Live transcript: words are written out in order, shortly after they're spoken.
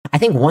I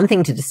think one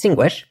thing to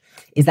distinguish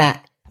is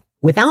that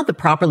without the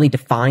properly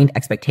defined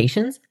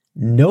expectations,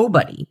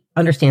 nobody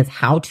understands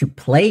how to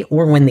play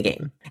or win the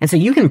game. And so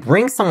you can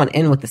bring someone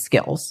in with the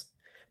skills,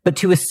 but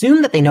to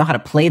assume that they know how to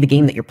play the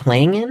game that you're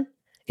playing in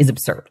is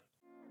absurd.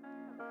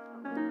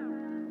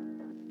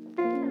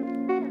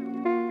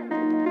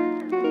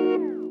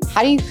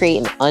 How do you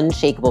create an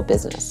unshakable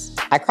business?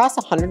 I crossed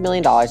 $100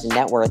 million in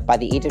net worth by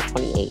the age of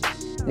 28.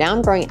 Now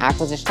I'm growing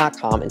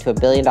Acquisition.com into a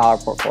 $1 billion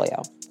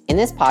portfolio. In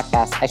this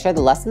podcast, I share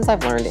the lessons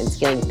I've learned in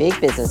scaling big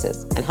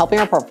businesses and helping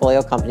our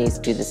portfolio companies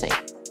do the same.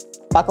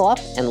 Buckle up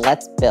and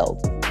let's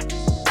build.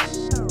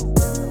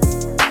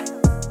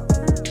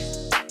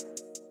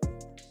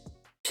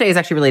 Today is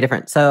actually really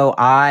different. So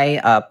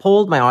I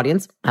polled my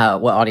audience,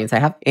 what audience I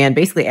have, and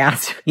basically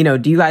asked,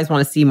 do you guys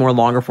want to see more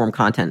longer form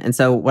content? And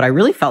so what I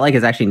really felt like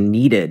is actually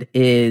needed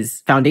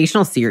is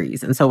foundational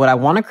series. And so what I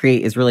want to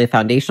create is really a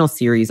foundational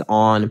series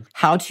on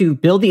how to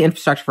build the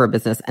infrastructure for a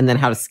business and then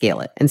how to scale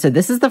it. And so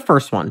this is the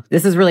first one.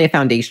 This is really a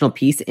foundational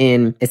piece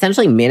in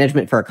essentially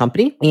management for a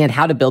company and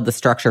how to build the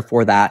structure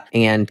for that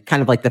and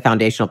kind of like the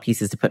foundational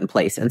pieces to put in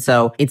place. And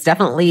so it's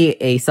definitely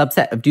a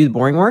subset of do the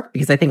boring work,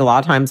 because I think a lot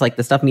of times like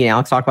the stuff me and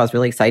Alex talk about is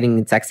really exciting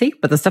and sexy,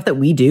 but the stuff that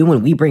we do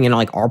when we bring in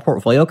like our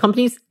portfolio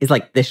companies is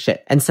like this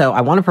shit. And so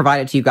I want to provide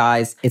it to you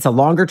guys. It's a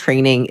longer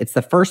training. It's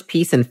the first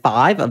piece in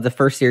 5 of the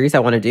first series I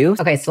want to do.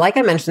 Okay, so like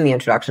I mentioned in the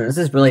introduction, this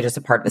is really just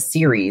a part of a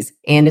series,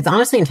 and it's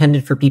honestly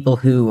intended for people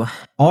who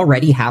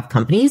already have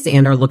companies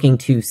and are looking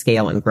to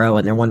scale and grow,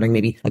 and they're wondering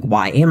maybe like,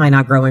 why am I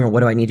not growing, or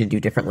what do I need to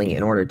do differently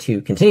in order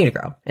to continue to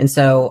grow? And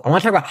so I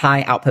want to talk about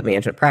high output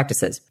management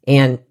practices.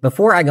 And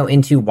before I go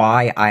into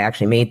why I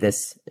actually made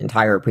this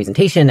entire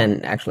presentation,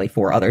 and actually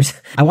 4 others,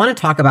 I want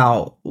to talk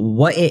about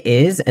what it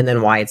is and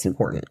then why it's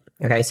important.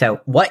 Okay,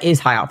 so what is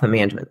high output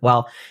management?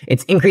 Well,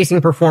 it's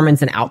increasing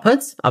performance and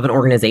outputs of an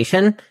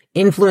organization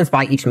influenced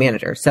by each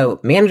manager. So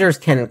managers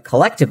can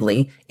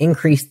collectively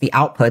increase the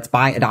outputs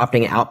by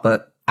adopting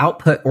an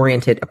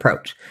output-oriented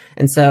approach.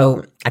 And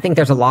so I think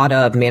there's a lot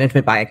of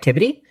management by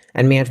activity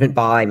and management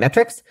by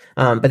metrics,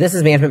 but this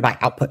is management by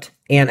output.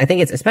 And I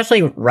think it's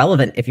especially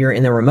relevant if you're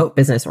in the remote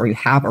business or you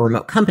have a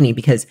remote company,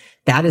 because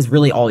that is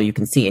really all you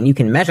can see. And you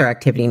can measure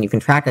activity and you can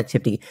track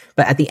activity,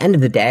 but at the end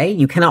of the day,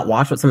 you cannot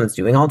watch what someone's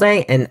doing all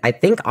day. And I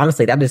think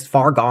honestly, that is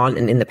far gone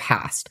and in the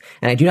past.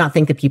 And I do not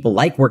think that people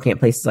like working at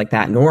places like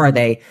that, nor are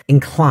they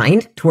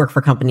inclined to work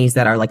for companies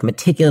that are like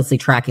meticulously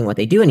tracking what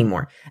they do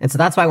anymore. And so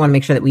that's why I want to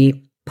make sure that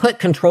we put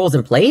controls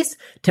in place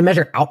to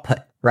measure output,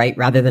 right?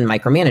 Rather than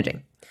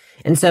micromanaging.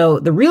 And so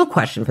the real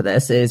question for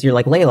this is, you're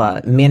like,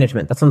 Layla,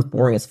 management, that sounds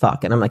boring as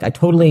fuck. And I'm like, I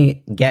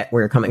totally get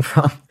where you're coming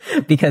from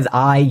because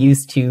I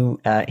used to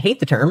hate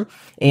the term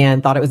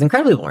and thought it was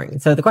incredibly boring.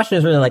 And so the question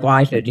is really like,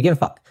 why should you give a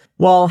fuck?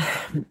 Well,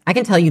 I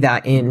can tell you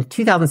that in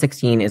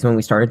 2016 is when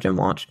we started Gym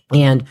Launch.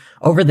 And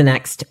over the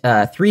next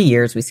 3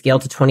 years, we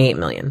scaled to 28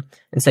 million.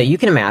 And so you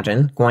can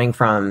imagine going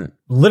from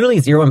literally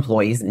 0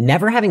 employees,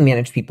 never having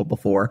managed people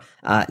before,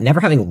 never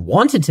having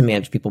wanted to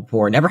manage people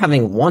before, never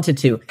having wanted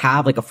to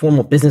have like a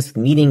formal business with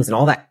meetings and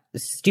all that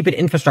stupid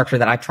infrastructure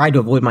that I've tried to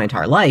avoid my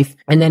entire life.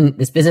 And then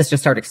this business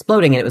just started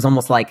exploding, and it was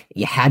almost like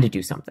you had to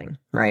do something,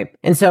 right?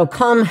 And so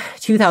come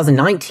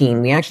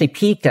 2019, we actually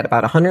peaked at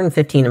about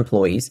 115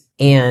 employees.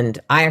 And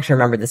I actually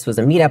remember this was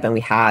a meetup, and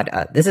we had,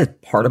 this is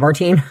part of our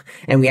team,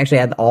 and we actually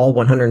had all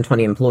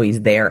 120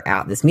 employees there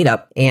at this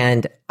meetup.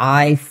 And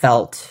I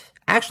felt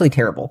actually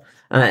terrible.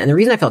 And the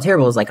reason I felt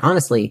terrible is like,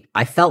 honestly,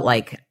 I felt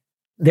like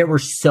there were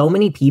so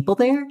many people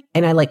there,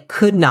 and I like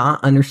could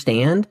not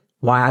understand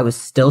why I was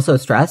still so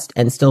stressed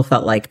and still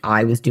felt like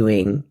I was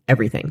doing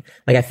everything.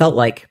 Like I felt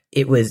like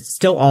it was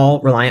still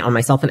all reliant on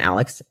myself and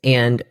Alex.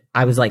 And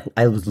I was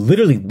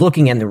literally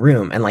looking in the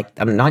room, and like,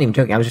 I'm not even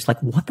joking. I was just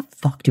like, what the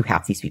fuck do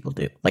half these people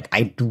do? Like,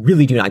 I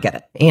really do not get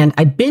it. And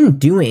I'd been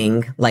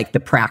doing like the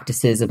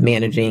practices of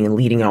managing and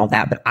leading and all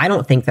that, but I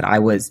don't think that I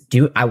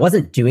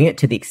wasn't doing it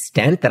to the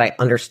extent that I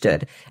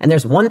understood. And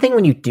there's one thing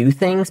when you do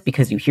things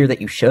because you hear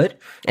that you should.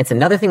 It's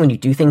another thing when you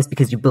do things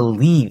because you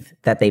believe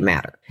that they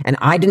matter. And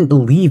I didn't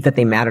believe that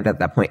they mattered at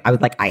that point. I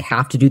was like, I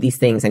have to do these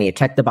things. I need to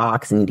check the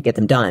box. I need to get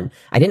them done.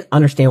 I didn't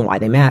understand why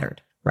they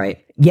mattered.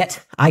 Right.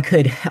 Yet I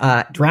could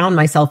drown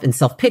myself in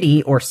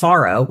self-pity or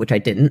sorrow, which I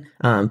didn't.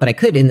 But I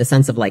could in the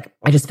sense of like,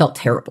 I just felt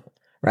terrible.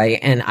 Right.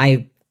 And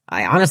I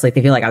honestly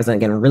feel like I was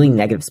in a really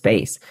negative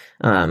space.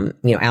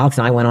 Alex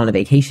and I went on a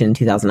vacation in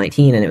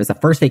 2019, and it was the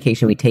first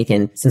vacation we'd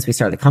taken since we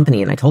started the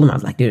company. And I told him, I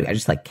was like, dude, I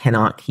just like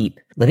cannot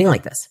keep living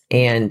like this.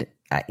 And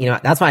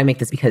that's why I make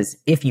this, because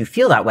if you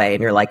feel that way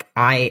and you're like,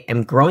 I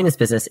am growing this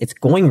business, it's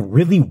going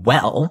really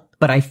well,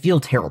 but I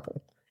feel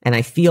terrible. And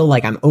I feel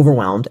like I'm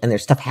overwhelmed and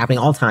there's stuff happening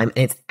all the time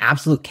and it's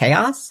absolute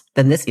chaos,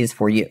 then this is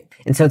for you.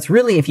 And so it's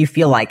really, if you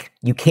feel like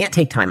you can't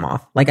take time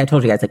off, like I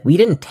told you guys, like we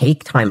didn't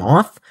take time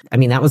off. I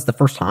mean, that was the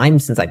first time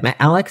since I've met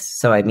Alex.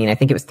 So I mean, I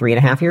think it was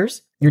 3.5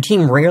 years. Your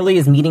team rarely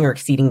is meeting or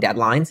exceeding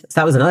deadlines. So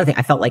that was another thing.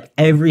 I felt like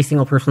every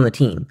single person on the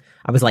team,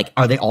 I was like,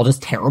 are they all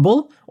just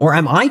terrible or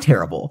am I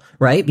terrible?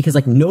 Right? Because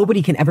like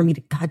nobody can ever meet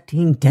a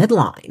goddamn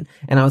deadline.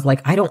 And I was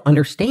like, I don't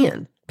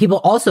understand. people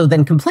also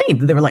then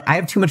complained. They were like, I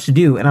have too much to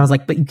do. And I was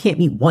like, but you can't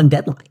meet one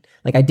deadline.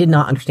 Like, I did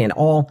not understand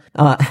all.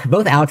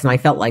 Both Alex and I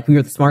felt like we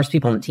were the smartest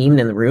people on the team and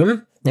in the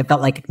room. It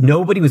felt like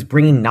nobody was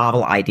bringing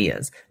novel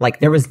ideas. Like,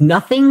 there was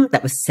nothing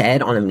that was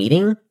said on a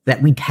meeting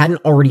that we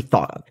hadn't already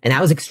thought of. And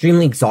that was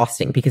extremely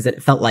exhausting because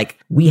it felt like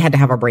we had to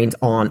have our brains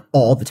on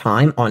all the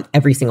time on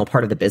every single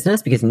part of the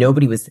business because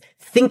nobody was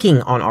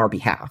thinking on our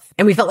behalf.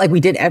 And we felt like we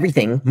did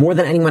everything more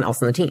than anyone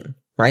else on the team,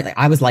 right? Like,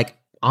 I was like,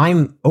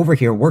 I'm over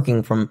here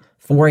working from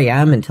 4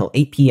 a.m. until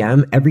 8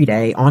 p.m. every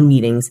day on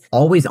meetings,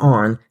 always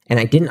on. And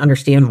I didn't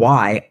understand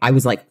why. I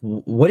was like,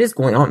 what is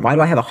going on? Why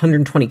do I have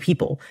 120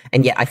 people?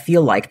 And yet I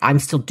feel like I'm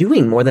still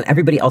doing more than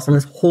everybody else on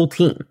this whole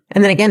team.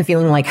 And then again,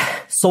 feeling like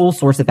sole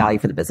source of value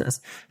for the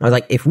business. I was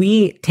like, if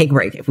we take a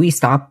break, if we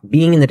stop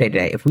being in the day to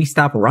day, if we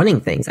stop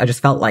running things, I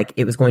just felt like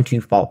it was going to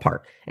fall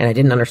apart. And I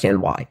didn't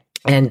understand why.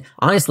 And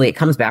honestly, it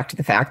comes back to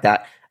the fact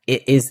that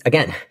it is,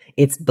 again,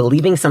 it's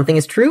believing something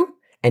is true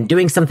and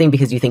doing something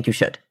because you think you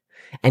should.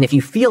 And if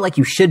you feel like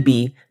you should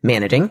be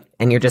managing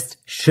and you're just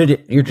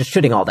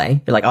shooting all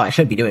day, you're like, oh, I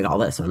should be doing all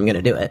this, so I'm going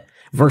to do it.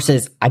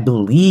 Versus, I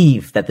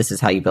believe that this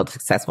is how you build a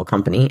successful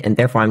company, and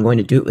therefore I'm going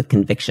to do it with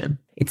conviction.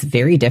 It's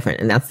very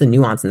different. And that's the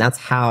nuance. And that's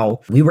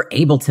how we were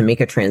able to make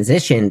a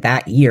transition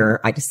that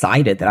year. I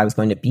decided that I was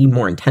going to be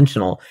more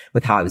intentional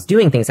with how I was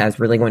doing things. I was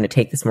really going to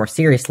take this more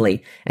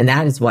seriously. And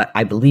that is what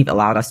I believe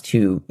allowed us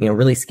to,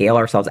 really scale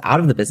ourselves out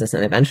of the business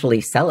and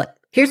eventually sell it.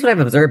 Here's what I've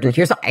observed, and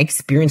here's how I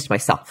experienced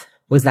myself,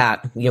 was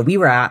that, we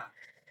were at,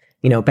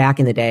 back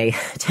in the day,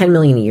 10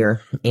 million a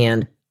year.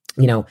 And,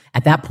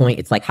 at that point,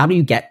 it's like, how do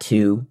you get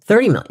to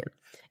 30 million?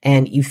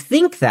 And you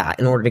think that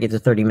in order to get to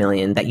 30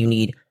 million, that you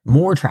need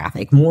more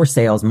traffic, more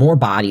sales, more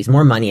bodies,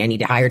 more money. I need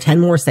to hire 10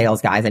 more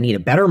sales guys. I need a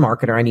better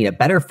marketer. I need a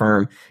better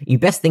firm. You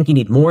best think you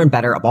need more and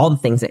better of all the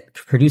things that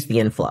produce the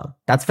inflow.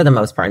 That's for the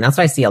most part. And that's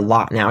what I see a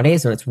lot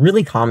nowadays. And it's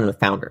really common with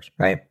founders,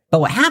 right?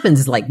 But what happens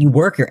is like you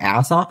work your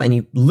ass off and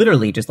you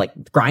literally just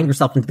like grind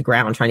yourself into the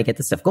ground trying to get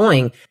this stuff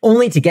going,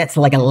 only to get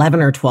to like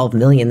 11 or 12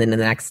 million in the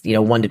next,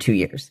 1 to 2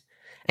 years.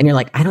 And you're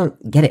like, I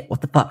don't get it.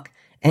 What the fuck?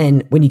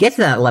 And when you get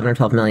to that 11 or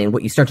 12 million,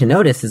 what you start to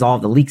notice is all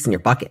of the leaks in your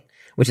bucket,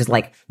 which is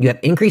like you have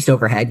increased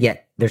overhead,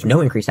 yet there's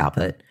no increased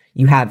output.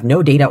 You have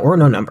no data or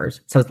no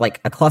numbers. So it's like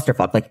a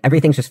clusterfuck. Like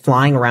everything's just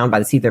flying around by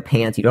the seat of their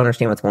pants. You don't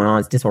understand what's going on.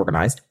 It's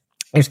disorganized.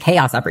 There's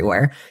chaos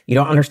everywhere. You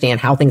don't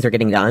understand how things are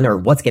getting done or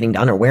what's getting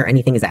done or where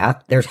anything is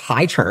at. There's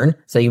high churn.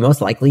 So you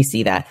most likely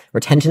see that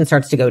retention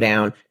starts to go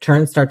down,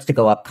 churn starts to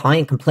go up,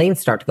 client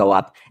complaints start to go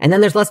up, and then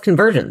there's less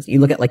conversions.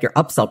 You look at like your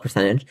upsell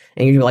percentage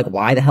and you're like,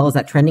 why the hell is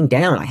that trending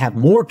down? I have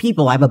more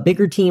people. I have a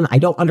bigger team. I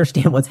don't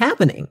understand what's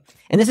happening.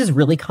 And this is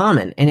really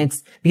common. And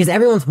it's because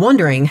everyone's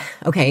wondering,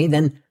 okay,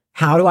 then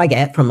how do I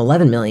get from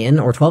 11 million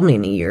or 12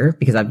 million a year?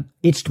 Because I've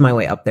itched my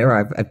way up there.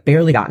 I've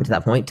barely gotten to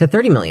that point to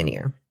 30 million a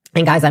year.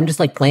 And guys, I'm just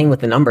like playing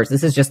with the numbers.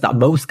 This is just the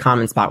most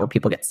common spot where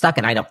people get stuck.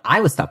 And I know I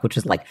was stuck, which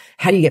is like,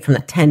 how do you get from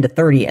that 10 to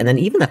 30 and then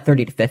even that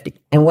 30 to 50?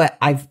 And what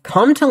I've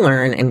come to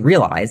learn and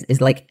realize is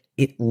like,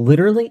 it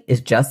literally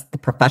is just the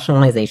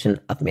professionalization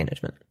of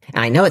management.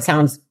 And I know it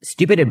sounds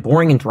stupid and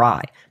boring and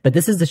dry, but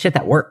this is the shit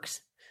that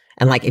works.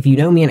 And like, if you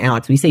know me and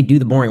Alex, we say do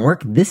the boring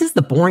work. This is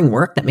the boring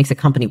work that makes a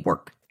company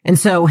work. And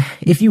so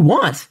if you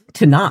want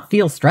to not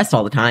feel stressed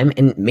all the time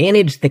and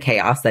manage the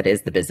chaos that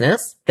is the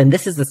business, then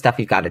this is the stuff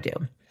you've got to do.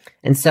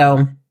 And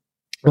so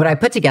what I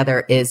put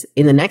together is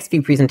in the next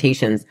few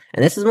presentations,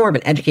 and this is more of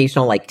an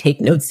educational, like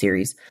take notes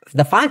series,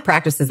 the 5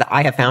 practices that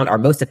I have found are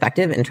most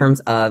effective in terms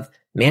of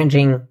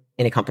managing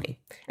in a company.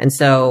 And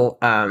so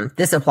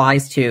this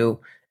applies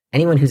to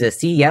anyone who's a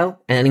CEO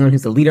and anyone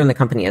who's a leader in the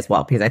company as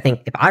well. Because I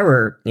think if I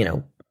were,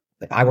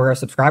 if I were a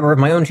subscriber of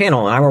my own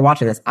channel and I were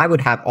watching this, I would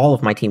have all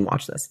of my team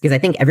watch this because I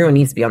think everyone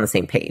needs to be on the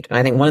same page. And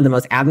I think one of the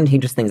most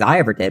advantageous things I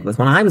ever did was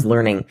when I was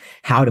learning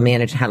how to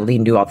manage, how to lead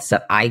and do all this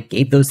stuff, I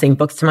gave those same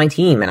books to my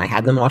team and I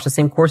had them watch the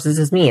same courses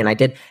as me. And I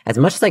did as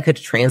much as I could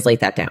to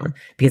translate that down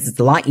because it's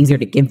a lot easier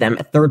to give them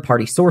a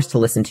third-party source to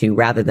listen to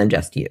rather than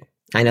just you.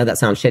 I know that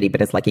sounds shitty, but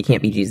it's like you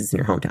can't be Jesus in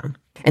your hometown.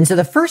 And so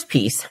the first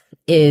piece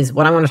is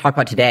what I want to talk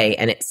about today,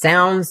 and it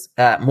sounds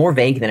more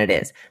vague than it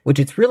is, which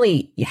it's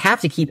really, you have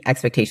to keep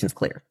expectations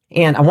clear.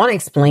 And I want to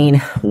explain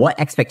what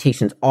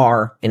expectations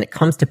are when it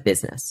comes to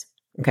business,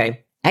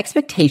 okay?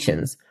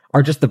 Expectations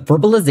are just the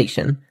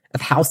verbalization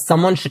of how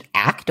someone should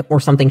act or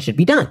something should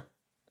be done.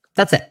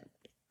 That's it,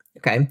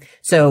 okay?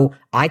 So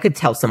I could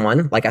tell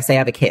someone, like I say I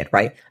have a kid,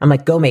 right? I'm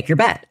like, go make your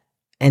bed.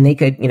 And they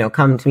could,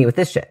 come to me with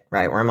this shit,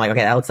 right? Where I'm like,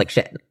 okay, that looks like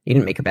shit. You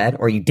didn't make your bed,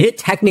 or you did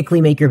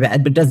technically make your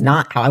bed, but does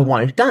not how I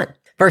wanted it done.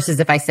 Versus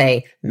if I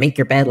say, make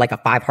your bed like a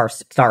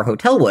 5-star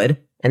hotel would,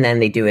 and then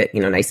they do it,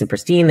 nice and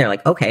pristine. They're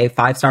like, okay,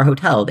 5-star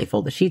hotel. They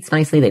fold the sheets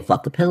nicely. They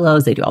fluff the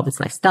pillows. They do all this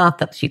nice stuff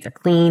that the sheets are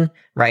clean,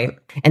 right?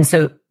 And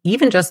so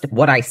even just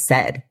what I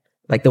said,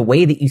 like the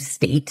way that you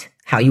state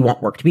how you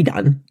want work to be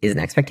done is an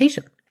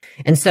expectation.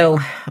 And so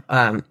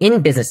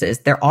in businesses,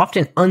 there are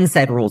often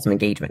unsaid rules of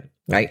engagement,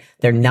 right?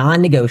 They're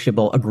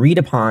non-negotiable, agreed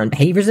upon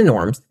behaviors and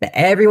norms that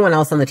everyone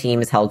else on the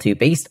team is held to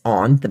based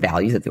on the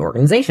values of the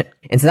organization.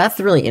 And so that's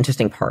the really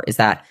interesting part, is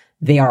that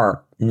they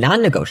are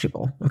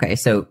non-negotiable. Okay.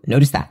 So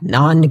notice that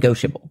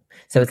non-negotiable.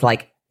 So it's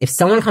like if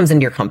someone comes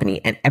into your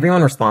company and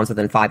everyone responds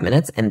within 5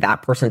 minutes and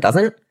that person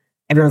doesn't,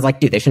 everyone's like,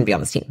 dude, they shouldn't be on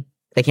this team.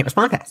 They can't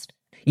respond fast.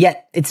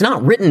 Yet it's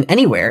not written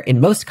anywhere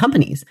in most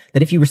companies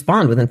that if you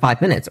respond within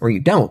 5 minutes or you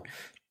don't,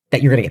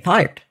 that you're going to get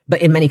fired.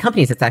 But in many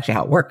companies, it's actually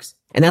how it works.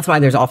 And that's why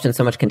there's often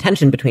so much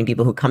contention between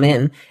people who come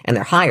in and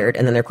they're hired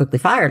and then they're quickly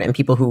fired and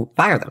people who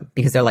fire them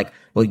because they're like,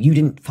 well, you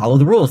didn't follow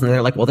the rules. And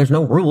they're like, well, there's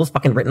no rules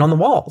fucking written on the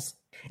walls.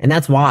 And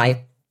that's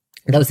why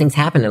those things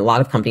happen. And a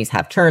lot of companies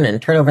have churn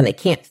and turnover and they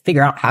can't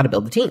figure out how to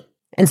build the team.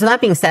 And so that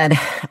being said,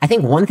 I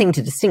think one thing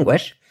to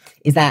distinguish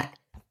is that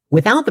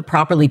without the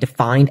properly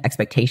defined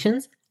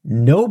expectations,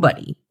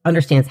 nobody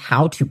understands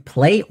how to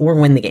play or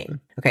win the game.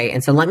 Okay.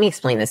 And so let me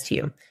explain this to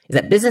you is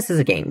that business is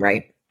a game,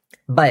 right?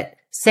 But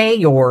say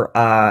your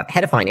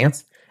head of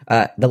finance,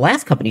 the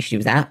last company she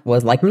was at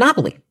was like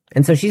Monopoly.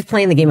 And so she's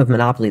playing the game of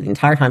Monopoly the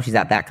entire time she's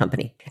at that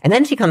company. And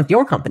then she comes to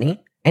your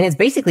company and it's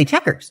basically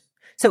checkers.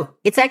 So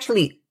it's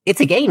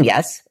a game,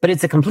 yes, but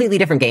it's a completely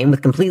different game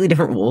with completely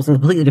different rules and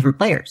completely different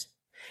players.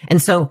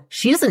 And so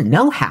she doesn't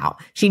know how.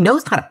 She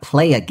knows how to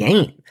play a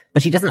game,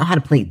 but she doesn't know how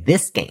to play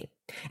this game.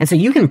 And so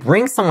you can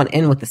bring someone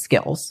in with the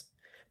skills,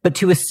 but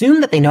to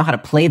assume that they know how to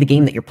play the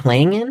game that you're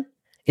playing in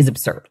is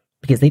absurd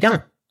because they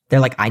don't.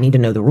 They're like, I need to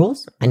know the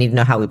rules. I need to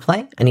know how we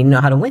play. I need to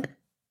know how to win.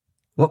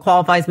 What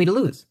qualifies me to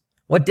lose?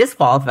 What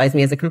disqualifies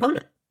me as a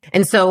component?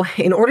 And so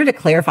in order to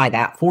clarify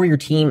that for your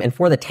team and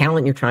for the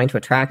talent you're trying to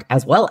attract,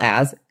 as well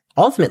as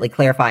ultimately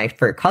clarify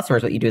for your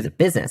customers what you do as a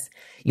business,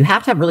 you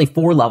have to have really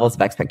 4 levels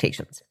of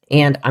expectations.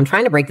 And I'm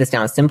trying to break this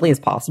down as simply as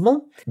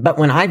possible. But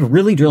when I've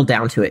really drilled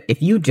down to it,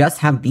 if you just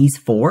have these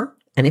 4,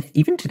 and if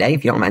even today,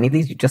 if you don't have any of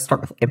these, you just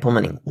start with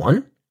implementing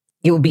 1,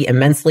 it will be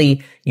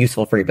immensely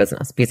useful for your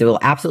business because it will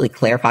absolutely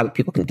clarify what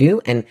people can do.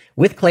 And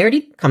with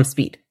clarity comes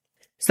speed.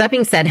 So that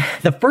being said,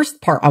 the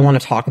first part I want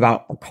to talk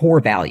about are core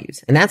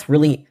values. And that's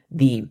really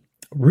the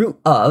root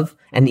of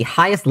and the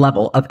highest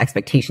level of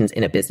expectations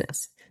in a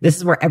business. This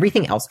is where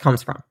everything else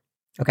comes from.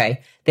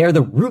 Okay. They're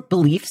the root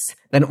beliefs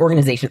that an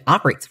organization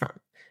operates from.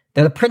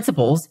 They're the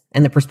principles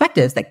and the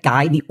perspectives that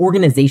guide the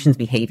organization's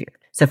behavior.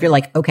 So if you're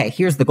like, okay,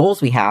 here's the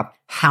goals we have.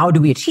 How do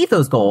we achieve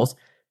those goals?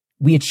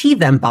 We achieve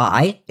them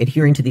by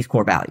adhering to these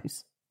core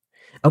values.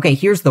 Okay,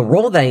 here's the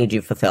role that I need you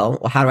to fulfill.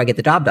 Well, how do I get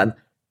the job done?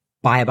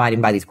 By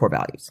abiding by these core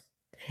values.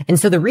 And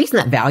so the reason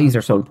that values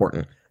are so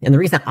important, and the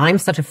reason that I'm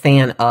such a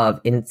fan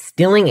of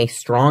instilling a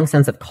strong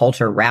sense of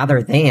culture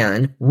rather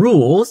than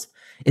rules,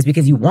 is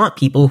because you want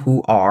people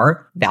who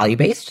are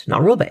value-based,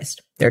 not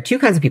rule-based. There are 2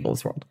 kinds of people in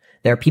this world.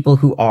 There are people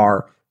who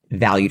are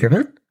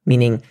value-driven,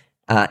 meaning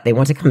they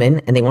want to come in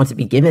and they want to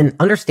be given,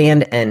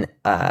 understand, and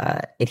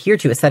adhere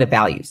to a set of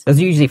values. Those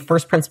are usually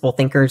first principle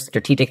thinkers,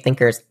 strategic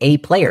thinkers, A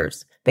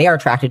players. They are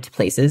attracted to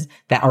places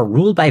that are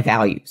ruled by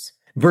values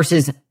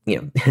versus,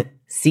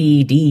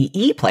 C, D,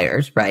 E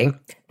players, right?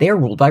 They are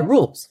ruled by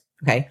rules.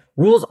 Okay.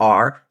 Rules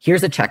are,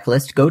 here's a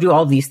checklist, go do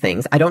all these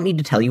things. I don't need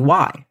to tell you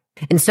why.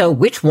 And so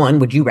which one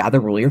would you rather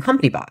rule your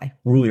company by,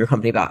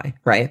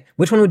 right?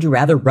 Which one would you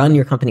rather run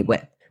your company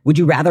with? Would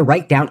you rather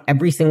write down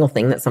every single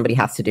thing that somebody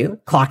has to do?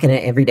 Clock in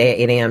it every day at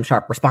 8 a.m.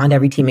 sharp, respond to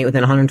every teammate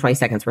within 120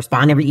 seconds,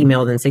 respond to every email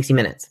within 60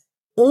 minutes.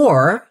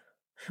 Or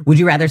would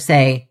you rather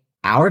say,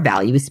 our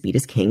value is speed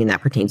is king and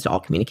that pertains to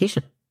all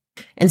communication?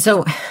 And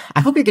so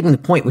I hope you're getting the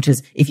point, which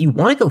is if you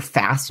want to go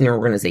fast in your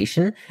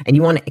organization and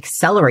you want to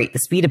accelerate the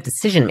speed of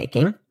decision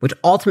making, which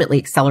ultimately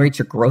accelerates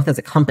your growth as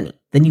a company,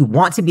 then you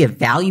want to be a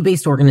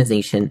value-based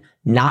organization,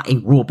 not a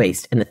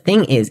rule-based. And the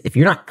thing is, if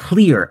you're not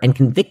clear and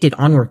convicted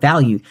on your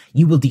value,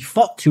 you will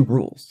default to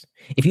rules.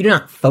 If you do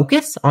not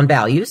focus on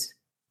values,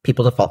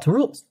 people default to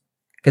rules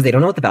because they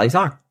don't know what the values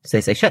are. So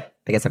they say, shit,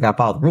 I guess I've got to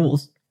follow the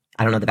rules.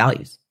 I don't know the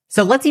values.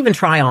 So let's even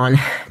try on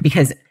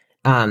because,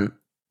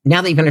 now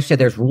that you've understood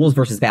there's rules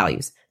versus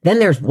values, then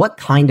there's what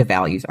kind of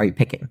values are you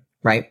picking,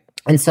 right?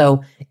 And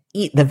so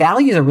the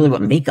values are really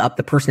what make up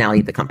the personality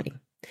of the company.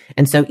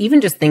 And so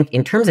even just think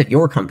in terms of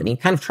your company,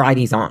 kind of try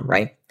these on,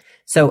 right?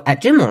 So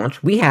at Gym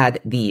Launch, we had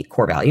the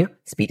core value,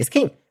 speed is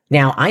king.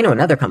 Now, I know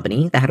another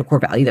company that had a core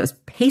value that was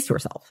pace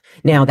yourself.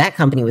 Now, that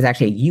company was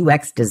actually a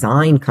UX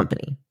design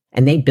company.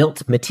 And they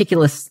built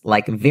meticulous,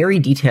 like very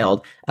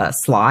detailed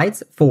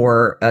slides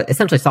for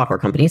essentially software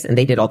companies, and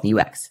they did all the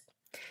UX.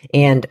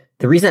 And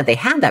the reason that they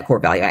had that core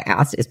value, I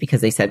asked, is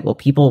because they said, well,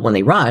 people, when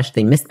they rush,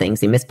 they miss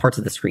things. They miss parts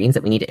of the screens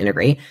that we need to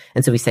integrate.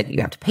 And so we said,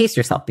 you have to pace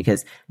yourself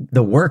because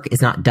the work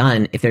is not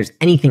done if there's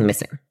anything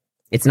missing.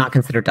 It's not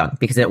considered done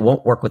because it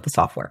won't work with the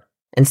software.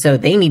 And so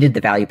they needed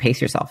the value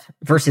pace yourself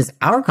versus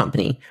our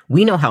company.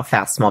 We know how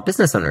fast small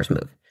business owners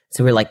move.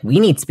 So we're like, we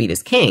need speed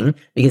as king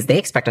because they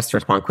expect us to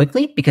respond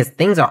quickly because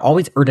things are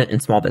always urgent in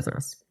small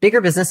business.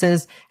 Bigger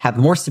businesses have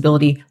more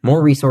stability,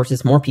 more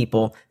resources, more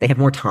people. They have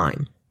more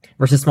time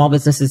versus small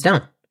businesses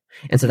don't.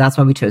 And so that's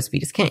why we chose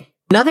speed as king.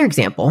 Another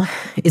example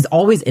is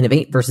always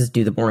innovate versus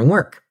do the boring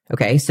work.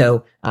 Okay.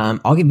 So,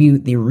 I'll give you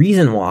the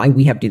reason why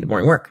we have do the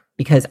boring work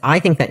because I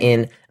think that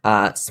in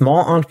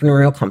small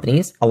entrepreneurial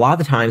companies, a lot of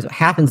the times what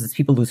happens is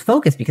people lose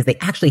focus because they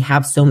actually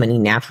have so many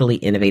naturally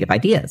innovative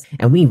ideas.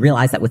 And we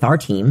realize that with our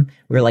team,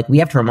 we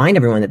have to remind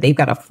everyone that they've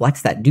got to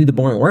flex that do the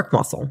boring work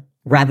muscle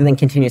rather than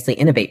continuously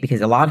innovate, because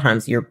a lot of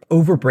times you're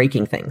over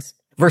breaking things.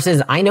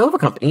 Versus I know of a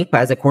company who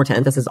has a core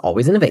tenet that says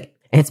always innovate.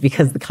 And it's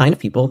because the kind of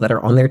people that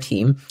are on their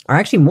team are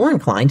actually more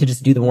inclined to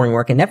just do the boring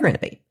work and never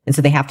innovate. And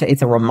so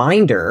it's a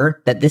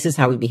reminder that this is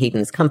how we behave in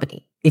this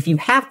company. If you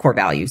have core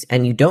values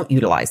and you don't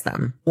utilize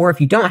them, or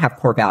if you don't have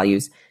core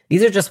values,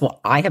 these are just what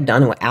I have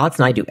done and what Alex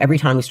and I do every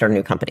time we start a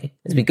new company,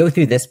 is we go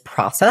through this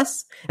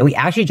process. And we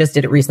actually just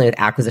did it recently with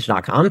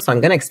acquisition.com. So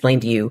I'm going to explain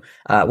to you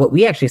what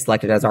we actually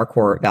selected as our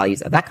core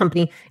values of that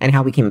company and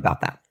how we came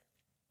about that.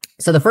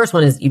 So the first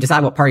one is you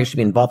decide what parties should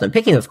be involved in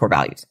picking those core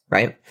values,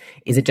 right?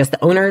 Is it just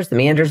the owners, the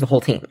managers, the whole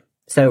team?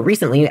 So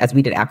recently, as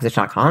we did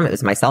acquisition.com, it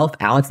was myself,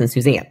 Alex, and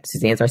Suzanne.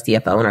 Suzanne's our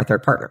CFO and our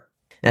third partner.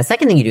 Now, the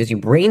second thing you do is you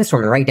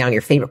brainstorm and write down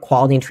your favorite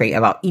quality and trait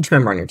about each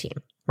member on your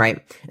team, right?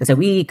 And so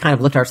we kind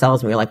of looked at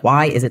ourselves and we were like,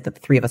 why is it that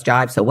the three of us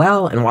jive so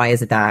well? And why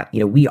is it that,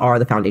 we are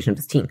the foundation of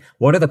this team?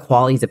 What are the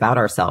qualities about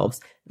ourselves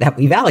that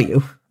we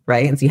value,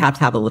 right? And so you have to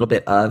have a little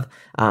bit of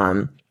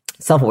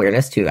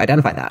self-awareness to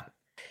identify that.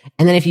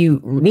 And then if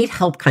you need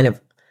help kind of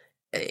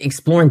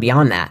exploring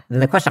beyond that, then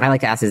the question I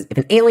like to ask is, if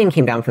an alien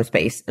came down from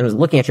space and was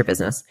looking at your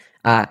business,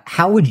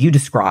 how would you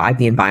describe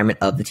the environment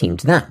of the team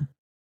to them?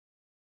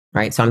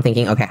 Right? So I'm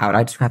thinking, okay, how would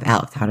I describe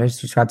Alex? How would I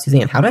describe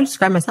Suzanne? How would I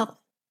describe myself?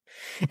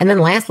 And then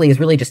lastly is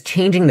really just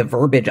changing the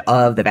verbiage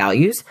of the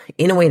values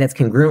in a way that's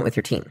congruent with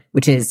your team,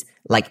 which is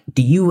like,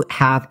 do you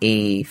have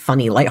a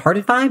funny,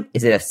 lighthearted vibe?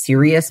 Is it a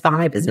serious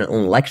vibe? Is it an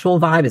intellectual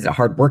vibe? Is it a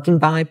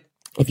hardworking vibe?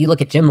 If you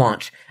look at Gym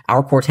Launch,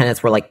 our core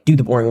tenets were like, do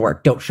the boring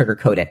work, don't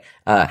sugarcoat it,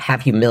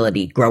 have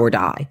humility, grow or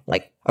die,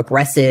 like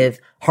aggressive,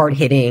 hard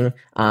hitting.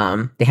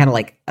 They had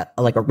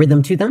a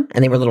rhythm to them,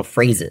 and they were little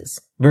phrases.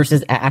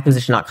 Versus at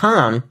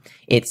acquisition.com,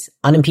 it's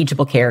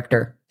unimpeachable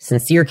character,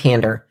 sincere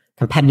candor,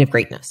 competitive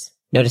greatness.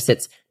 Notice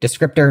it's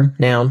descriptor,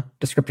 noun,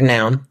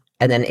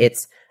 and then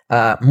it's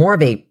more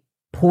of a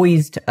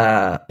poised,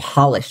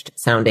 polished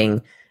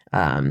sounding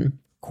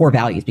core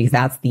values, because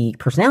that's the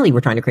personality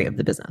we're trying to create of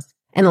the business.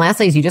 And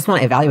lastly is you just want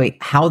to evaluate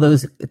how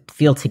those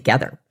feel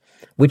together,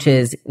 which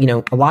is,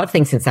 a lot of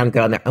things can sound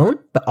good on their own,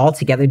 but all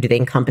together, do they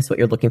encompass what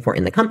you're looking for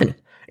in the company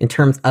in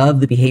terms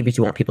of the behaviors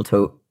you want people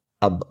to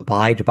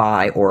abide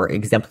by or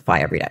exemplify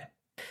every day?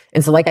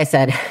 And so, like I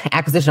said,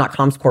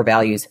 acquisition.com's core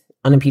values,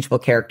 unimpeachable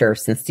character,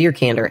 sincere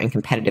candor, and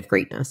competitive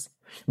greatness.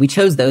 We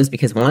chose those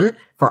because, one,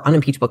 for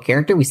unimpeachable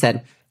character, we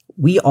said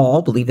we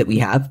all believe that we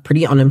have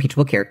pretty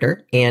unimpeachable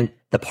character, and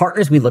the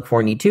partners we look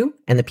for need to,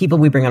 and the people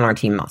we bring on our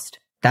team must.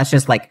 That's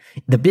just like,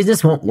 the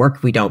business won't work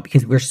if we don't,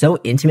 because we're so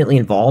intimately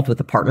involved with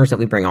the partners that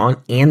we bring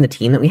on and the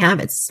team that we have.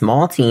 It's a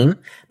small team,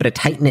 but a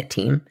tight-knit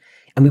team.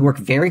 And we work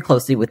very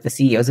closely with the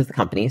CEOs of the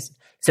companies.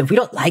 So if we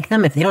don't like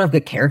them, if they don't have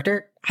good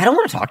character, I don't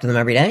want to talk to them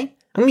every day.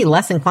 I'm going to be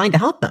less inclined to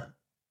help them.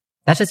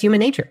 That's just human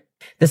nature.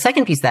 The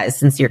second piece of that is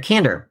sincere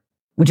candor,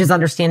 which is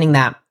understanding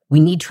that we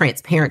need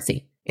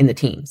transparency in the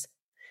teams.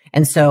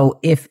 And so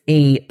if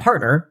a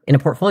partner in a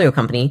portfolio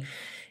company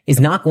is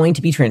not going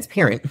to be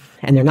transparent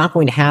and they're not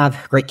going to have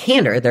great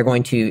candor, they're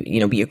going to,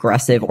 be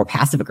aggressive or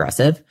passive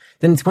aggressive,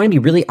 then it's going to be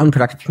really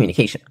unproductive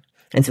communication.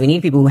 And so we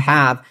need people who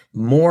have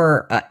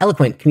more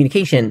eloquent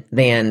communication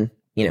than,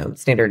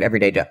 standard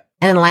everyday Joe.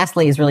 And then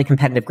lastly is really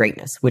competitive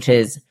greatness, which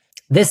is,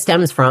 this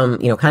stems from,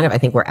 kind of, I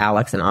think, where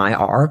Alex and I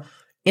are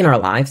in our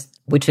lives,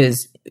 which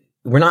is,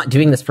 we're not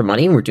doing this for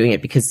money. We're doing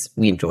it because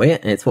we enjoy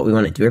it and it's what we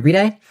want to do every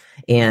day.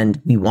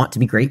 And we want to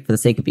be great for the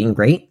sake of being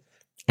great.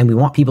 And we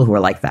want people who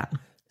are like that.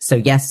 So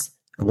yes,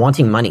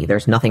 wanting money,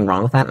 there's nothing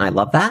wrong with that. And I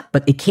love that,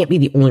 but it can't be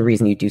the only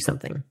reason you do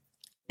something.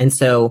 And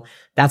so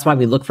that's why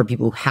we look for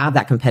people who have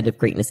that competitive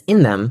greatness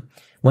in them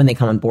when they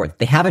come on board.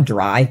 They have a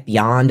drive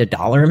beyond a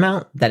dollar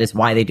amount. That is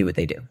why they do what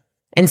they do.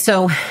 And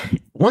so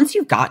once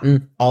you've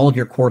gotten all of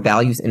your core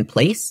values in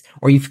place,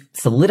 or you've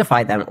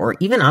solidified them, or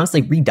even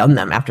honestly redone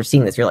them after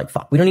seeing this, you're like,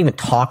 fuck, we don't even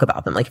talk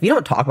about them. Like, if you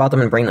don't talk about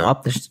them and bring them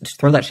up, just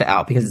throw that shit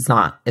out, because it's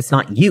not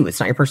you. It's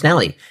not your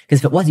personality. Because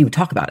if it was, you would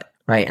talk about it.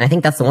 Right. And I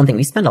think that's the one thing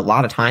we spend a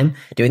lot of time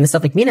doing this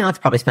stuff. Like, me and Alex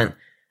probably spent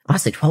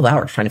honestly 12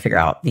 hours trying to figure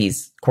out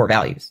these core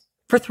values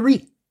for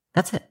 3.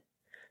 That's it.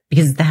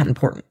 Because it's that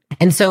important.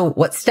 And so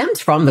what stems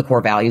from the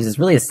core values is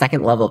really a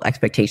second level of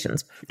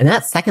expectations. And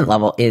that second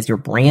level is your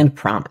brand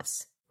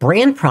promise.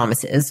 Brand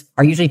promises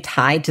are usually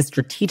tied to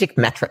strategic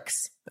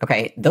metrics.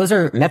 Okay. Those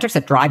are metrics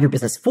that drive your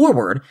business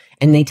forward,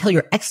 and they tell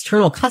your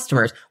external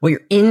customers what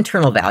your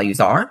internal values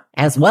are,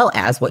 as well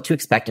as what to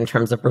expect in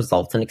terms of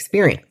results and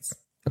experience.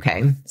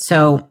 Okay.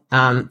 So,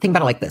 think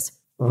about it like this.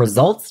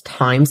 Results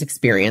times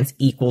experience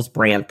equals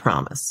brand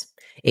promise.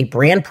 A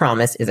brand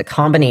promise is a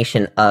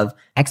combination of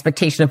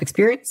expectation of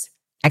experience,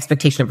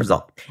 expectation of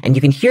result. And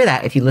you can hear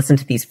that if you listen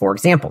to these 4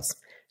 examples.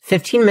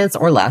 15 minutes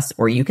or less,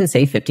 or you can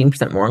save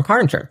 15% more on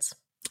car insurance.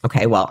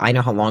 Okay, well, I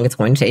know how long it's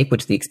going to take,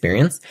 which is the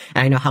experience,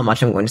 and I know how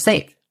much I'm going to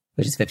save,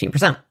 which is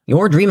 15%.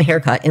 Your dream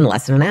haircut in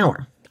less than an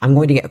hour. I'm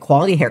going to get a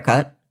quality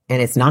haircut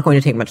and it's not going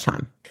to take much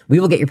time. We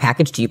will get your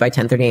package to you by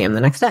 10:30 a.m.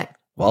 the next day.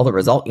 Well, the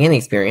result and the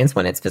experience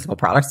when it's physical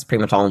products is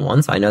pretty much all in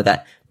one, so I know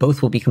that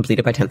both will be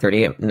completed by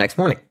 10:30 a.m. the next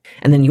morning.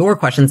 And then your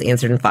questions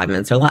answered in 5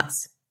 minutes or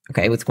less.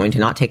 Okay, it's going to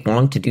not take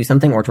long to do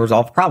something or to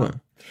resolve a problem.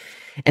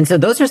 And so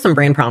those are some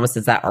brand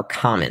promises that are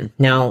common.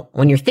 Now,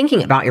 when you're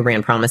thinking about your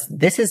brand promise,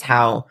 this is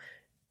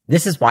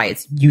why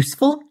it's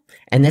useful.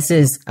 And this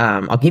is,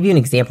 I'll give you an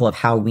example of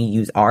how we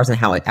use ours and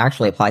how it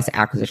actually applies to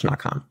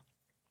acquisition.com.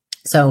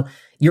 So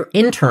your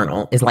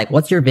internal is like,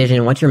 what's your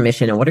vision? What's your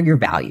mission? And what are your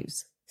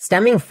values?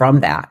 Stemming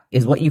from that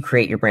is what you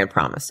create your brand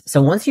promise.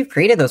 So once you've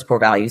created those core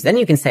values, then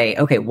you can say,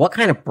 okay, what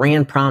kind of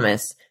brand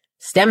promise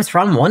stems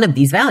from one of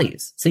these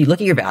values? So you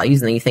look at your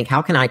values and then you think,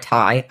 how can I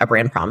tie a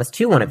brand promise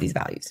to one of these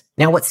values?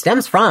 Now, what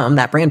stems from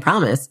that brand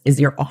promise is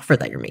your offer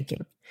that you're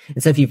making.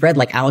 And so if you've read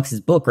like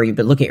Alex's book or you've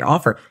been looking at your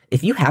offer,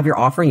 if you have your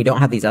offer and you don't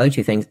have these other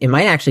two things, it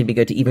might actually be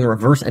good to even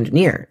reverse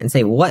engineer and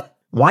say,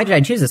 why did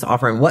I choose this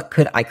offer and what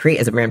could I create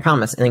as a brand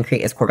promise and then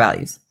create as core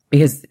values?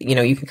 Because,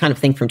 you can kind of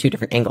think from two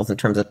different angles in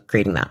terms of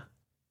creating that.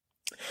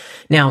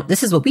 Now,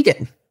 this is what we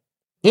did.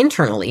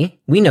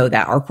 Internally, we know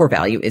that our core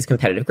value is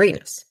competitive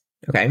greatness.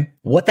 Okay.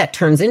 What that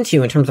turns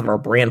into in terms of our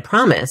brand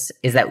promise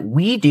is that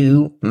we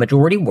do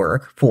majority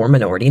work for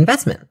minority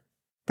investment.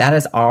 That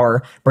is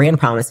our brand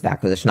promise of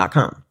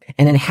acquisition.com.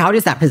 And then how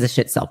does that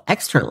position itself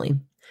externally?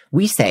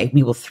 We say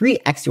we will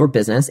 3x your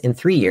business in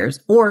 3 years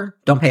or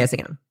don't pay us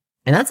again.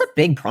 And that's a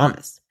big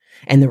promise.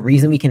 And the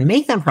reason we can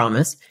make that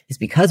promise is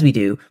because we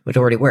do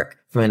majority work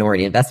for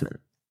minority investment.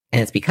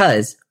 And it's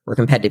because we're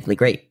competitively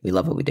great. We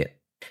love what we do.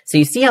 So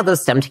you see how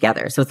those stem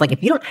together. So it's like,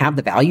 if you don't have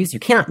the values, you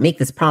cannot make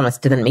this promise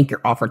to then make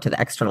your offer to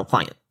the external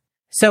client.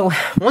 So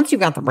once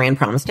you've got the brand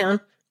promise down,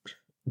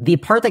 the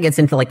part that gets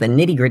into like the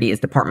nitty gritty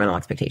is departmental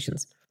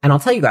expectations. And I'll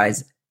tell you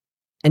guys,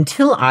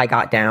 until I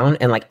got down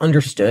and like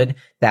understood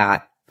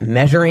that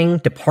measuring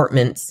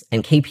departments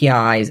and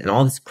KPIs and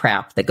all this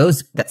crap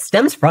that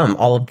stems from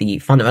all of the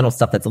fundamental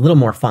stuff that's a little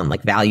more fun,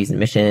 like values and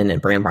mission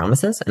and brand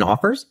promises and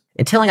offers,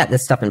 until I got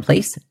this stuff in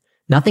place,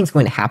 nothing's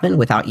going to happen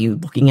without you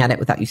looking at it,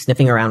 without you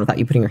sniffing around, without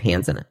you putting your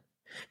hands in it.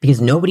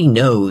 Because nobody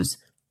knows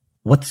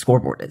what the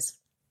scoreboard is.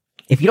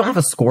 If you don't have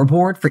a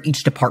scoreboard for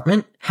each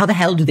department, how the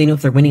hell do they know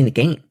if they're winning the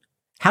game?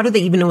 How do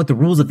they even know what the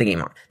rules of the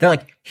game are? They're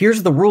like,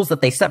 here's the rules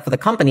that they set for the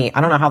company.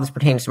 I don't know how this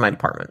pertains to my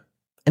department.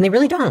 And they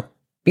really don't.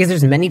 Because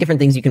there's many different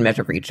things you can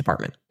measure for each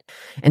department.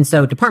 And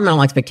so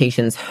departmental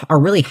expectations are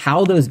really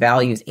how those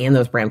values and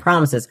those brand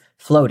promises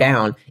flow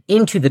down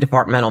into the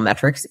departmental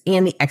metrics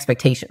and the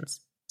expectations.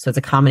 So it's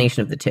a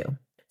combination of the two.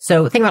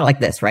 So think about it like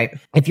this, right?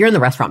 If you're in the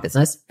restaurant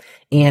business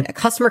and a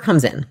customer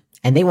comes in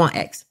and they want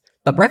eggs,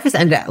 but breakfast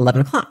ended at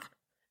 11 o'clock,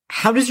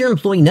 how does your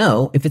employee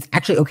know if it's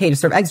actually okay to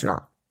serve eggs or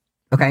not?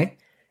 Okay.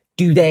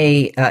 Do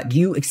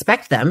you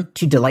expect them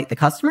to delight the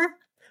customer,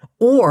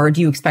 or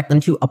do you expect them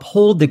to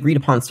uphold the agreed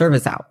upon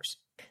service hours?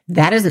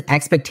 That is an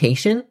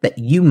expectation that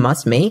you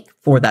must make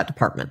for that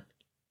department.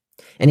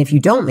 And if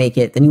you don't make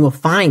it, then you will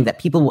find that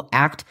people will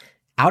act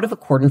out of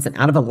accordance and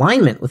out of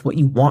alignment with what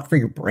you want for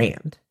your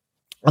brand.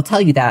 I'll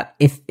tell you that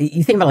if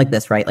you think about it like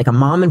this, right? Like a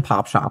mom and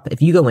pop shop,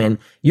 if you go in,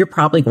 you're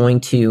probably going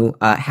to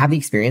have the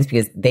experience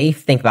because they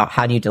think about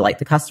how do you delight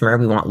the customer.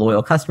 We want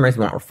loyal customers.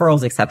 We want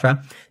referrals,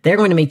 etc. They're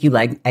going to make you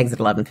eggs at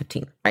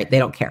 11:15, right? They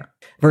don't care.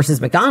 Versus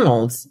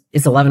McDonald's,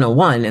 it's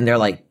 11:01 and they're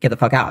like, get the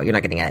fuck out. You're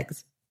not getting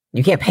eggs.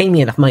 You can't pay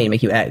me enough money to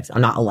make you eggs.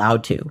 I'm not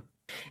allowed to.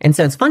 And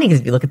so it's funny because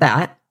if you look at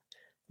that,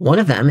 one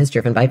of them is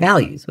driven by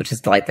values, which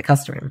is delight the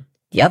customer.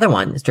 The other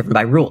one is driven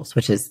by rules,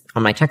 which is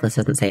on my checklist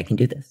doesn't say I can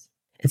do this.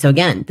 And so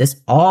again,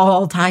 this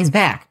all ties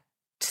back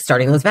to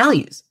starting those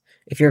values.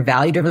 If you're a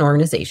value-driven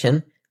organization,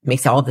 it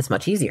makes all of this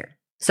much easier.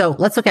 So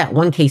let's look at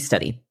one case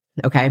study,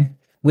 okay?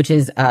 Which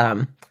is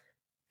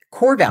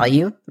core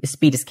value is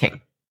speed is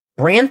king.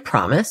 Brand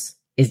promise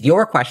is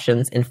your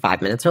questions in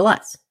 5 minutes or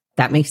less.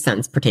 That makes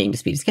sense pertaining to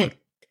speed is king.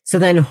 So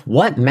then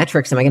what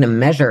metrics am I going to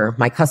measure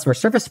my customer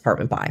service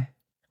department by?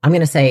 I'm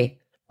going to say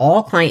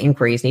all client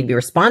inquiries need to be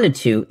responded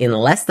to in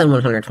less than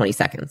 120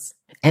 seconds.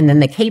 And then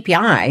the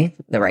KPI,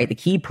 the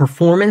key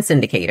performance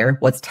indicator,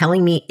 what's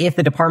telling me if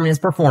the department is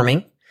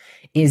performing,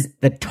 is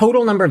the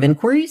total number of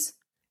inquiries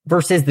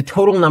versus the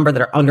total number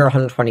that are under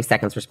 120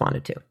 seconds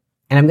responded to.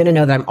 And I'm going to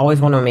know that I'm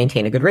always want to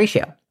maintain a good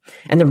ratio.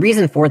 And the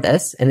reason for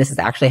this, and this is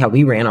actually how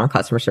we ran our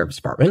customer service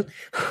department,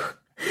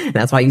 and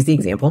that's why I use the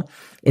example,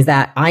 is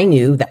that I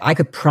knew that I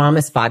could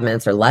promise 5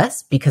 minutes or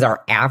less because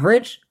our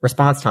average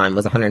response time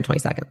was 120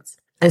 seconds.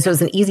 And so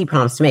it's an easy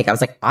promise to make. I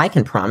was like, I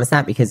can promise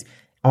that because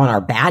on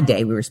our bad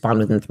day, we respond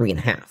within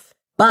 3.5.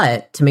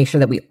 But to make sure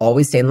that we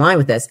always stay in line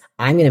with this,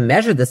 I'm going to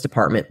measure this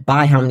department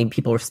by how many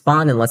people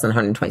respond in less than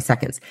 120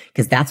 seconds,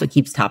 because that's what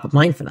keeps top of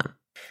mind for them.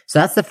 So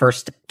that's the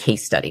first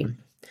case study.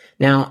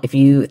 Now, if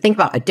you think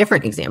about a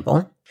different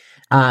example,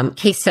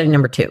 case study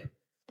number 2,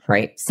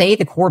 right? Say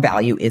the core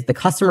value is the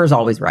customer is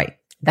always right.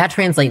 That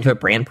translates into a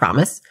brand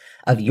promise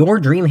of your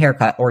dream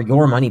haircut or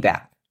your money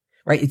back,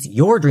 right? It's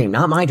your dream,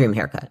 not my dream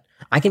haircut.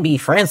 I can be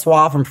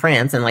Francois from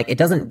France and like, it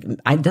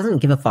doesn't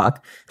give a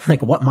fuck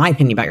like what my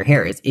opinion about your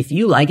hair is. If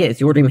you like it, it's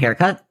your dream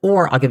haircut,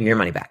 or I'll give you your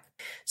money back.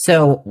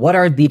 So what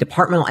are the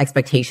departmental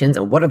expectations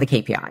and what are the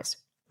KPIs,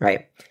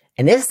 right?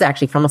 And this is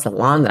actually from a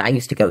salon that I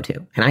used to go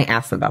to. And I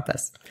asked them about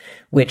this,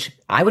 which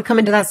I would come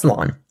into that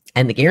salon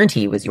and the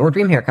guarantee was your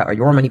dream haircut or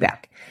your money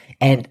back.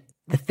 And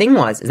the thing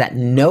is that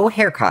no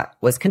haircut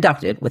was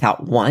conducted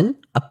without one,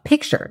 a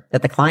picture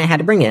that the client had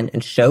to bring in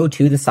and show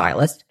to the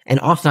stylist. And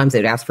oftentimes they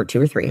would ask for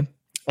 2 or 3.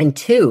 And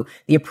 2,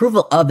 the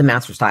approval of the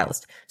master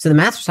stylist. So the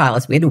master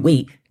stylist, we had to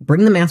wait,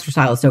 bring the master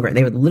stylist over.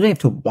 They would literally have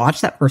to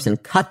watch that person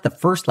cut the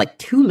first like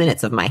 2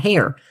 minutes of my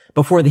hair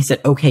before they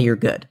said, okay, you're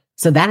good.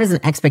 So that is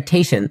an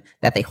expectation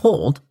that they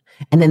hold.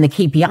 And then the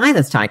KPI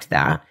that's tied to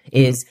that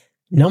is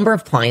number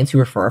of clients who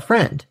refer a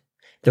friend.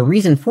 The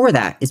reason for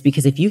that is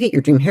because if you get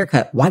your dream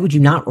haircut, why would you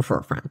not refer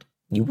a friend?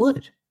 You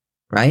would,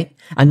 right?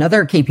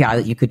 Another KPI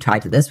that you could tie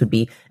to this would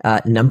be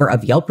number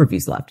of Yelp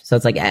reviews left. So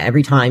it's like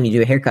every time you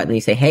do a haircut and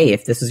you say, hey,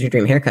 if this is your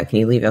dream haircut, can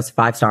you leave us a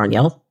 5-star on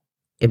Yelp?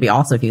 It'd be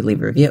awesome if you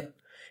leave a review.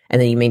 And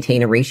then you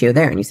maintain a ratio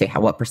there and you say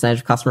what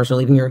percentage of customers are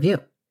leaving a review.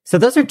 So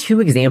those are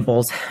 2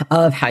 examples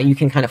of how you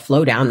can kind of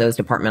flow down those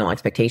departmental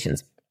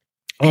expectations.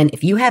 And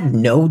if you have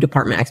no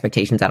department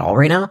expectations at all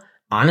right now,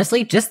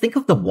 honestly, just think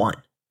of the one.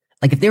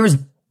 Like if there was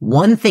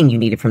one thing you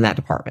needed from that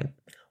department,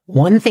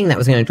 one thing that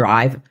was going to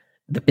drive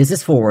the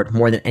business forward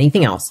more than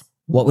anything else,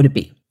 what would it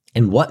be?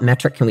 And what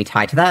metric can we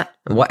tie to that?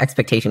 And what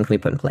expectation can we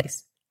put in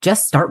place?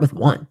 Just start with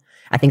one.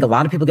 I think a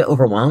lot of people get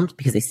overwhelmed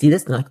because they see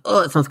this and they're like,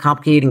 oh, it sounds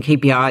complicated and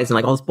KPIs and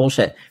like all this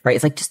bullshit, right?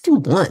 It's like, just do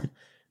one.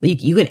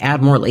 You can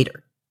add more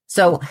later.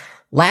 So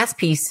last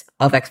piece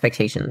of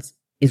expectations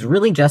is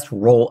really just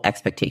role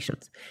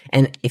expectations.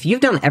 And if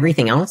you've done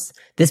everything else,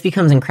 this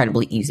becomes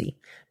incredibly easy.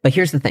 But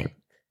here's the thing.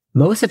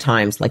 Most of the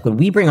times, like when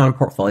we bring on a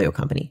portfolio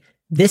company,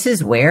 this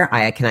is where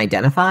I can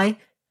identify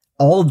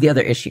all of the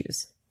other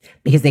issues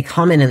because they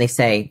come in and they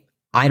say,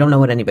 I don't know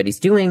what anybody's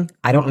doing.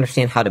 I don't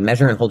understand how to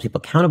measure and hold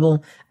people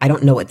accountable. I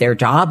don't know what their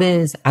job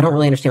is. I don't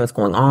really understand what's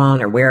going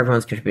on or where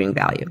everyone's contributing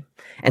value.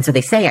 And so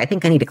they say, I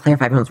think I need to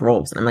clarify everyone's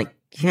roles. And I'm like,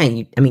 yeah,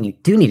 you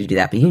do need to do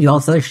that, but you need to do all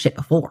this other shit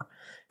before.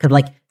 Cause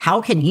like,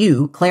 how can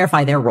you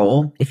clarify their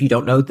role if you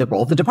don't know the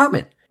role of the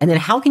department? And then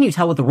how can you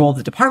tell what the role of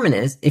the department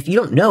is if you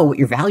don't know what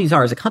your values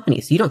are as a company?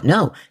 So you don't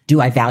know,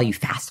 do I value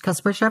fast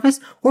customer service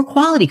or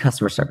quality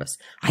customer service?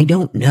 I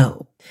don't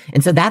know.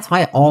 And so that's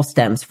why it all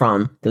stems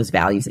from those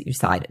values that you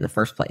decide in the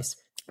first place.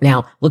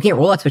 Now, looking at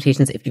role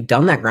expectations, if you've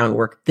done that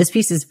groundwork, this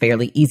piece is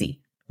fairly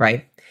easy,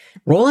 right?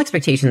 Role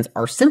expectations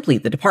are simply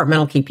the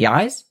departmental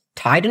KPIs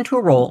tied into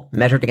a role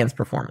measured against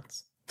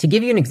performance. To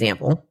give you an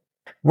example,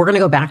 we're going to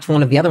go back to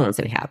one of the other ones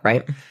that we have,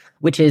 right?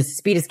 Which is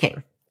speed is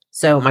king.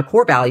 So my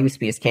core value is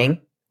speed is king,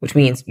 which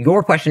means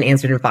your question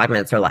answered in 5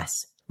 minutes or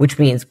less, which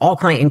means all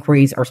client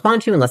inquiries are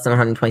responded to in less than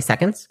 120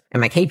 seconds. And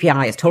my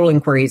KPI is total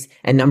inquiries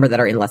and number that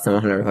are in less than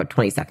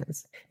 120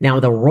 seconds. Now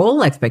the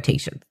role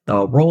expectation, the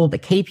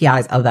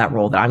KPIs of that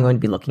role that I'm going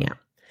to be looking at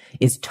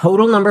is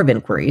total number of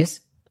inquiries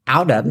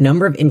out of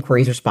number of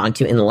inquiries responded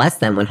to in less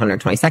than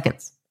 120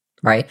 seconds,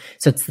 right?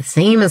 So it's the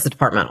same as the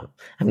departmental.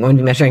 I'm going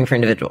to be measuring for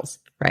individuals,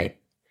 right?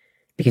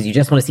 Because you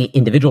just want to see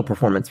individual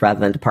performance rather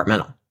than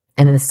departmental.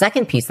 And then the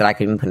second piece that I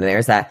could even put in there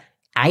is that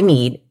I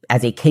need,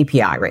 as a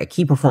KPI, right, a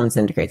key performance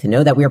indicator, to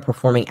know that we are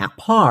performing at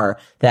par,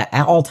 that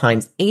at all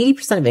times,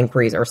 80% of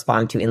inquiries are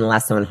responded to in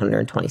less than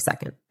 120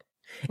 seconds.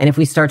 And if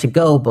we start to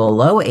go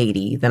below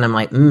 80, then I'm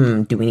like,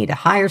 do we need to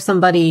hire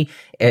somebody?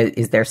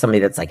 Is there somebody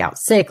that's like out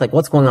sick? Like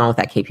what's going on with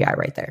that KPI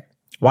right there?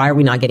 Why are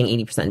we not getting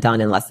 80% done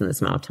in less than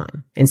this amount of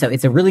time? And so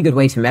it's a really good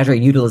way to measure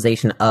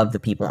utilization of the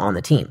people on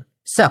the team.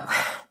 So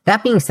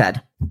that being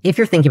said, if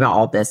you're thinking about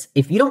all this,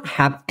 if you don't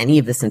have any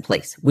of this in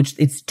place, which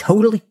it's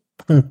totally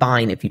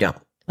fine if you don't,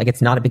 like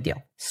it's not a big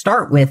deal.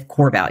 Start with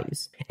core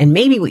values. And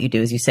maybe what you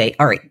do is you say,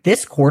 all right,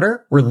 this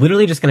quarter, we're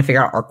literally just going to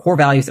figure out our core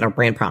values and our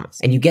brand promise.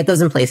 And you get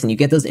those in place and you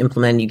get those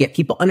implemented. You get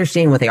people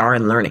understanding what they are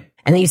and learning.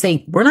 And then you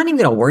say, we're not even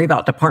going to worry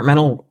about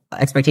departmental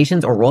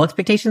expectations or role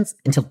expectations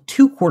until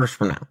 2 quarters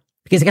from now.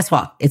 Because guess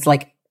what? It's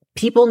like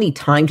people need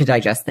time to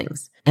digest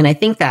things. And I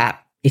think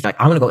that if like,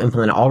 I'm going to go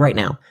implement it all right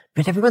now,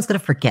 but everyone's going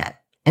to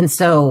forget. And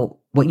so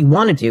what you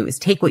want to do is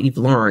take what you've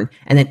learned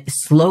and then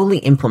slowly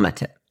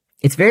implement it.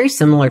 It's very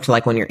similar to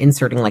like when you're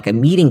inserting like a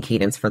meeting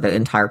cadence for the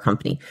entire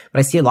company. What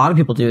I see a lot of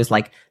people do is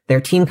like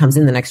their team comes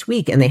in the next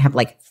week and they have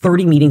like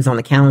 30 meetings on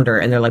the calendar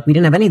and they're like, we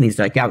didn't have any of these.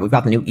 They're like, yeah, we've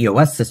got the new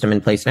EOS system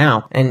in place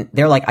now. And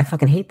they're like, I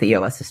fucking hate the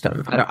EOS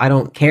system. I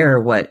don't care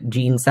what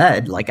Gene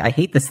said. Like I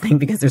hate this thing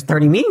because there's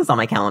 30 meetings on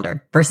my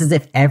calendar. Versus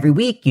if every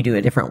week you do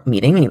a different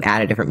meeting and you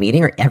add a different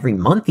meeting, or every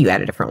month you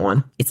add a different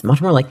one, it's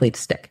much more likely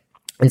to stick.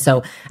 And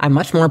so I'm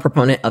much more a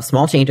proponent of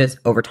small changes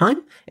over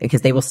time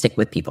because they will stick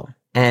with people.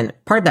 And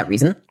part of that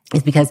reason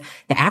is because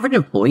the average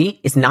employee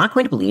is not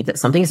going to believe that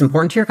something is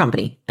important to your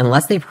company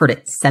unless they've heard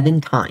it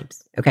 7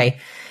 times. Okay.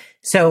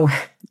 So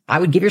I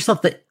would give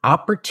yourself the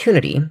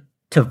opportunity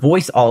to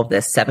voice all of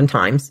this 7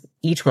 times,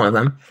 each one of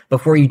them,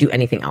 before you do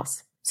anything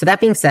else. So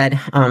that being said,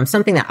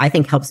 something that I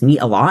think helps me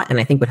a lot and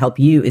I think would help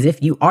you is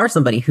if you are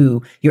somebody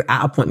who you're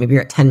at a point, maybe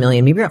you're at 10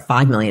 million, maybe you're at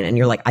 5 million and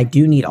you're like, I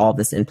do need all of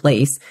this in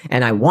place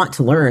and I want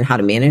to learn how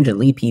to manage and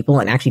lead people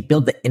and actually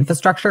build the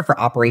infrastructure for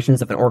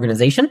operations of an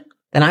organization,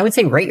 then I would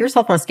say rate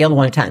yourself on a scale of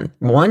 1 to 10.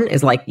 1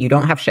 is like you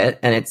don't have shit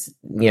and it's,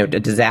 a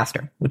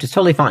disaster, which is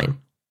totally fine.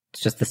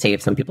 It's just the state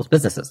of some people's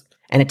businesses.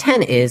 And a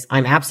 10 is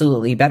I'm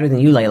absolutely better than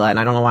you, Layla, and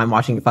I don't know why I'm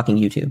watching your fucking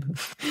YouTube.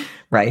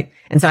 Right?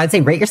 And so I'd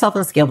say rate yourself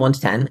on a scale of 1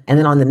 to 10. And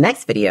then on the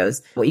next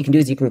videos, what you can do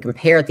is you can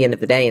compare at the end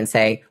of the day and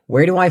say,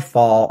 where do I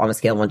fall on a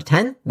scale of 1 to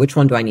 10? Which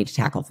one do I need to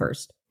tackle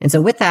first? And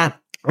so with that,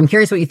 I'm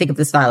curious what you think of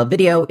this style of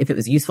video, if it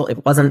was useful, if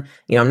it wasn't.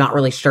 I'm not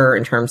really sure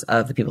in terms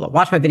of the people that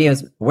watch my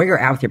videos, where you're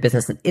at with your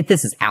business, and if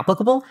this is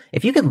applicable.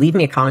 If you could leave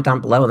me a comment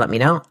down below and let me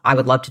know, I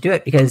would love to do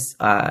it because,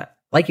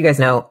 like you guys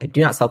know, I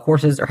do not sell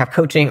courses or have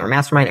coaching or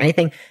mastermind or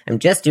anything. I'm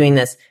just doing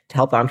this to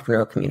help the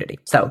entrepreneurial community.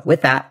 So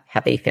with that,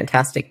 have a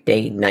fantastic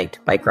day, night,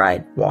 bike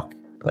ride, walk,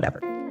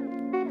 whatever.